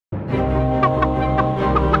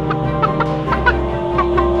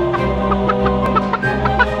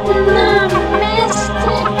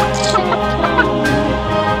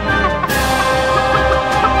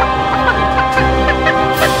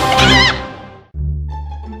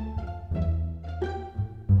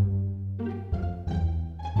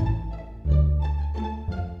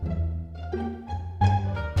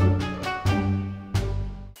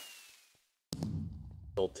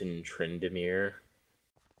Tryndamere.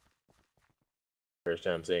 First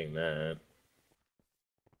time saying that.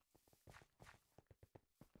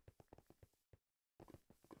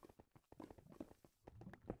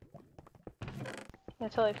 I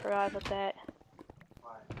totally forgot about that.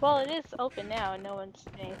 Well, it is open now and no one's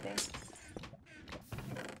doing anything.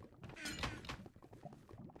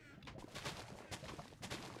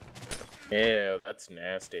 Ew, that's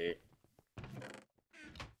nasty.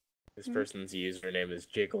 This person's username is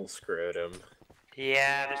Jiggle Scrotum.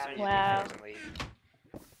 Yeah, there's some Wow.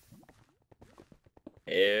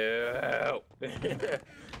 Ew.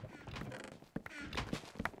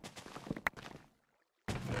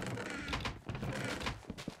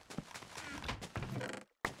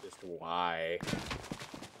 Just why?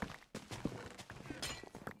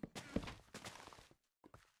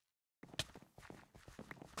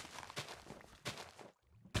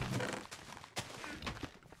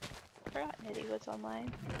 Forgot Nitty was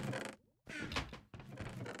online.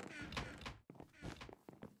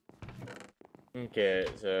 Okay,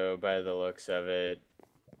 so by the looks of it,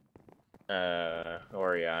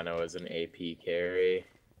 Oriana was an AP carry.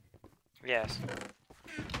 Yes.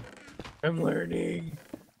 I'm learning.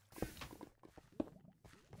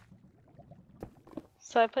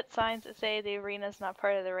 So I put signs that say the arena's not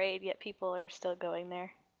part of the raid, yet people are still going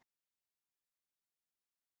there.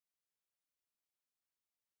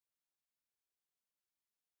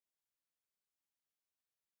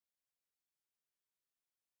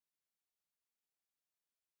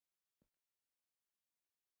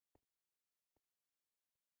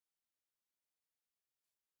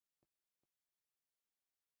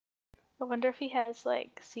 I wonder if he has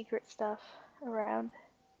like secret stuff around.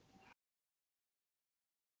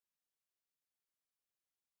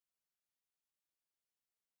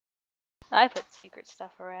 I put secret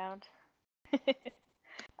stuff around.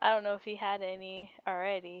 I don't know if he had any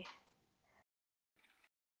already.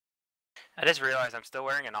 I just realized I'm still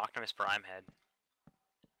wearing an Optimus Prime head.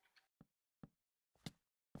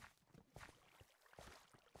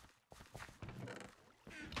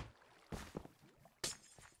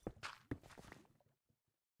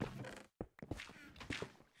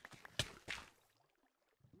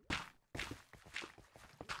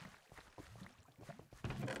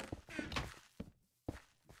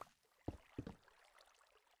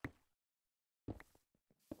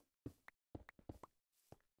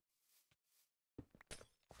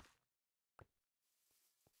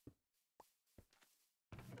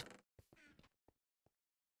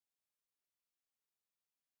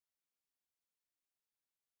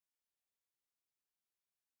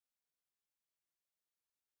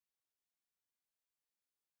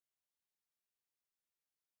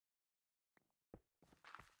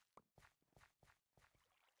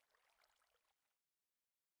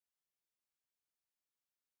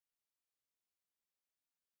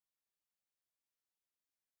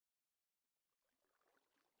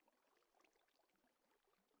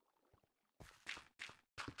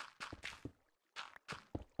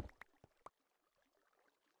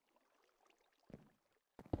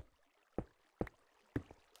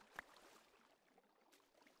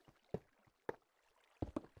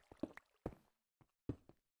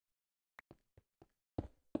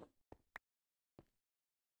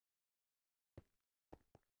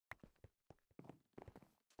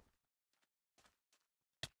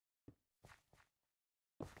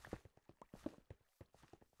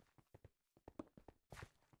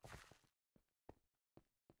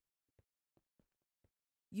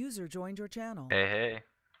 User joined your channel. Hey, hey.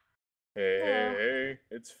 Hey, hey, hey,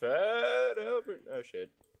 it's Fat Albert. Oh shit.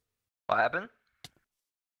 What happened?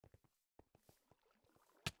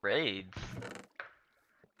 Raids.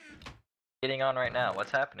 Getting on right now.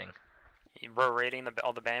 What's happening? We're raiding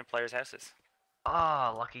all the band players' houses.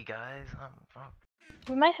 Ah, lucky guys.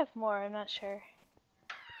 We might have more, I'm not sure.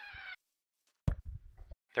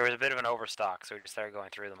 There was a bit of an overstock, so we just started going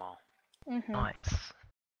through them all. Nice.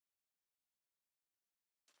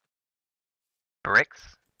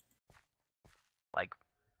 Bricks? Like,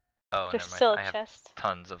 oh, There's never mind. still a I have chest.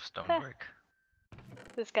 tons of stone brick.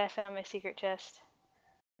 This guy found my secret chest.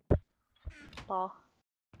 Lol.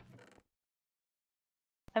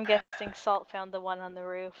 I'm guessing Salt found the one on the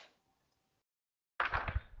roof.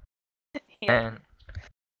 Yeah. And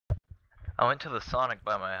I went to the Sonic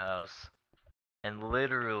by my house, and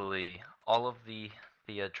literally all of the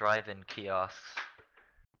drive-in kiosks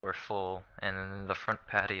were full, and then the front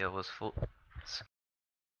patio was full. So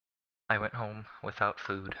I went home without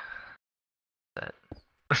food. That.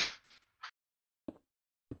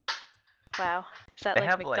 Wow. Is that They like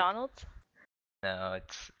have, McDonald's? No,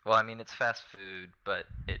 it's, well, I mean, it's fast food, but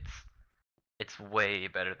it's It's way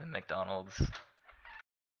better than McDonald's.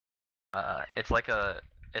 It's like a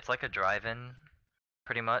drive-in,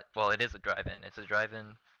 pretty much. Well, it is a drive-in. It's a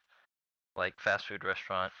drive-in, like fast food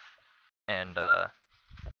restaurant, and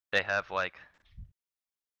they have like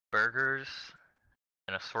burgers,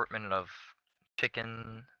 an assortment of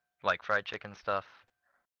chicken, like fried chicken stuff,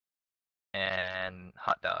 and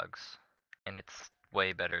hot dogs, and it's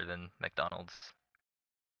way better than McDonald's.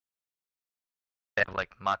 They have like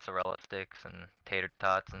mozzarella sticks and tater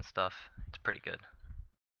tots and stuff. It's pretty good.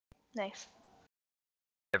 Nice.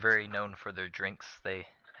 They're very known for their drinks. They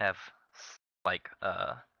have like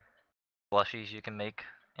slushies you can make,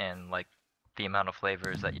 and like the amount of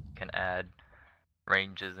flavors that you can add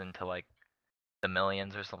ranges into like the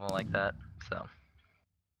millions or something like that. So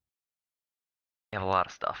they have a lot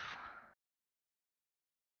of stuff.